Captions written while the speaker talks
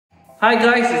Hi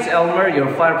guys, it's Elmer, your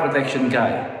fire protection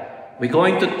guy. We're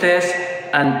going to test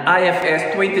an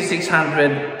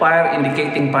IFS2600 fire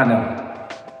indicating panel.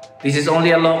 This is only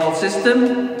a local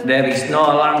system. There is no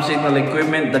alarm signal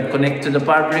equipment that connects to the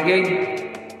fire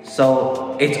brigade.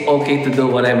 So it's okay to do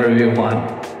whatever we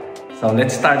want. So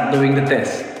let's start doing the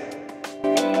test.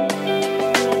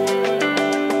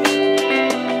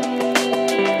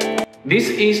 This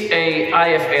is a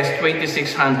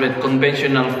IFS2600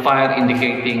 conventional fire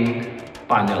indicating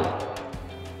panel.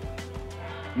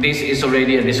 This is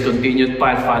already a discontinued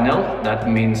fire panel. That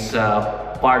means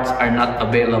parts are not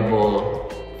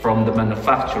available from the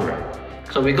manufacturer.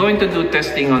 So we're going to do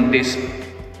testing on this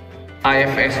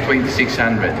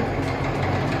IFS2600.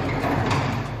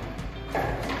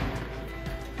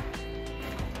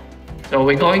 So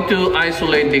we're going to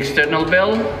isolate the external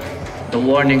bell, the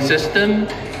warning system,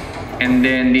 and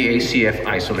then the ACF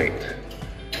isolate.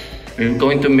 We're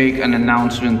going to make an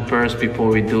announcement first before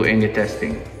we do any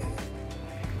testing.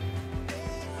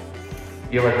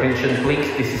 Your attention please,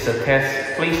 this is a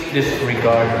test. Please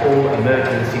disregard all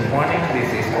emergency warning.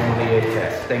 This is only a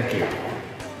test. Thank you.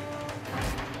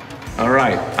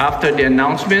 Alright, after the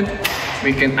announcement,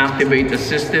 we can activate the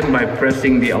system by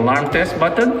pressing the alarm test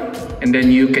button, and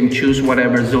then you can choose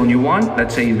whatever zone you want.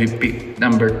 Let's say we pick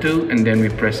number 2 and then we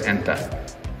press enter.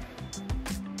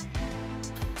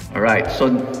 Alright, so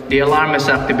the alarm is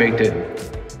activated.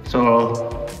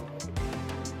 So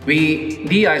we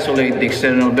de-isolate the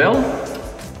external bell,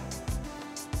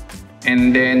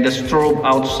 and then the strobe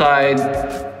outside,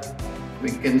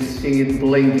 we can see it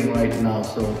blinking right now,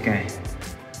 so okay.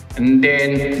 And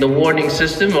then the warning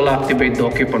system will activate the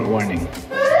occupant warning.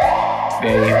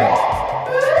 There you go.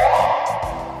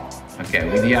 Okay,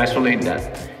 we de-isolate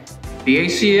that. The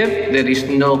ACF, there is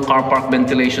no car park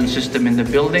ventilation system in the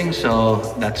building, so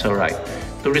that's alright.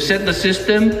 To reset the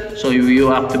system, so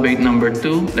you activate number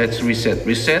 2, let's reset.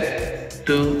 Reset,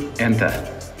 2, enter.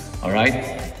 Alright?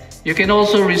 You can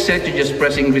also reset, you're just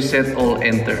pressing reset, all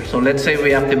enter. So let's say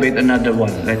we activate another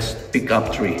one. Let's pick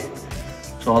up 3.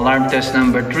 So alarm test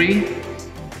number 3,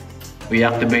 we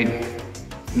activate.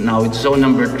 Now it's zone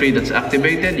number 3 that's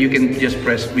activated. You can just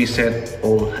press reset,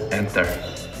 all enter.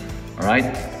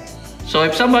 Alright? So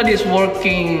if somebody is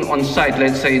working on site,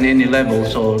 let's say in any level,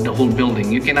 so the whole building,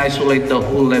 you can isolate the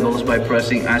whole levels by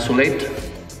pressing isolate,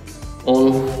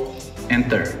 all,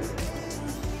 enter.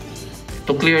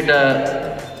 To clear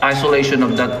the isolation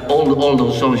of that, all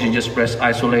those zones, you just press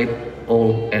isolate,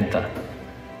 all, enter.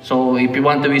 So if you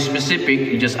want to be specific,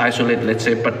 you just isolate, let's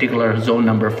say particular zone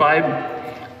number 5,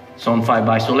 zone 5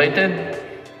 isolated,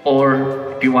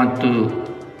 or if you want to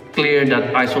clear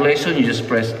that isolation, you just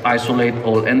press isolate,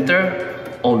 all, enter.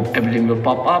 Everything will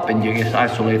pop up and you just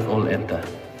isolate, all, enter.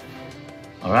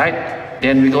 Alright,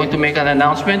 then we're going to make an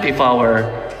announcement if our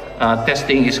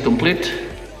testing is complete.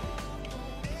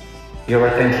 Your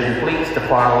attention please, the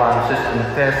fire alarm system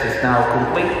test is now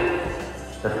complete.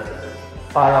 The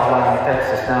fire alarm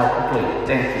test is now complete.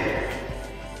 Thank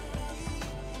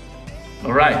you.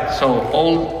 Alright, so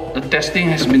all the testing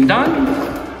has been done,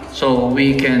 so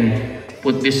we can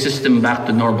put this system back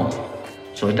to normal.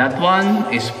 So that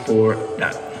one is for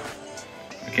that.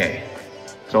 Okay,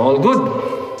 so all good.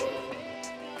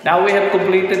 Now we have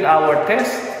completed our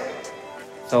test.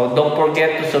 So don't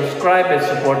forget to subscribe and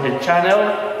support the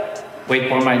channel. Wait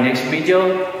for my next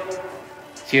video.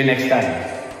 See you next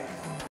time.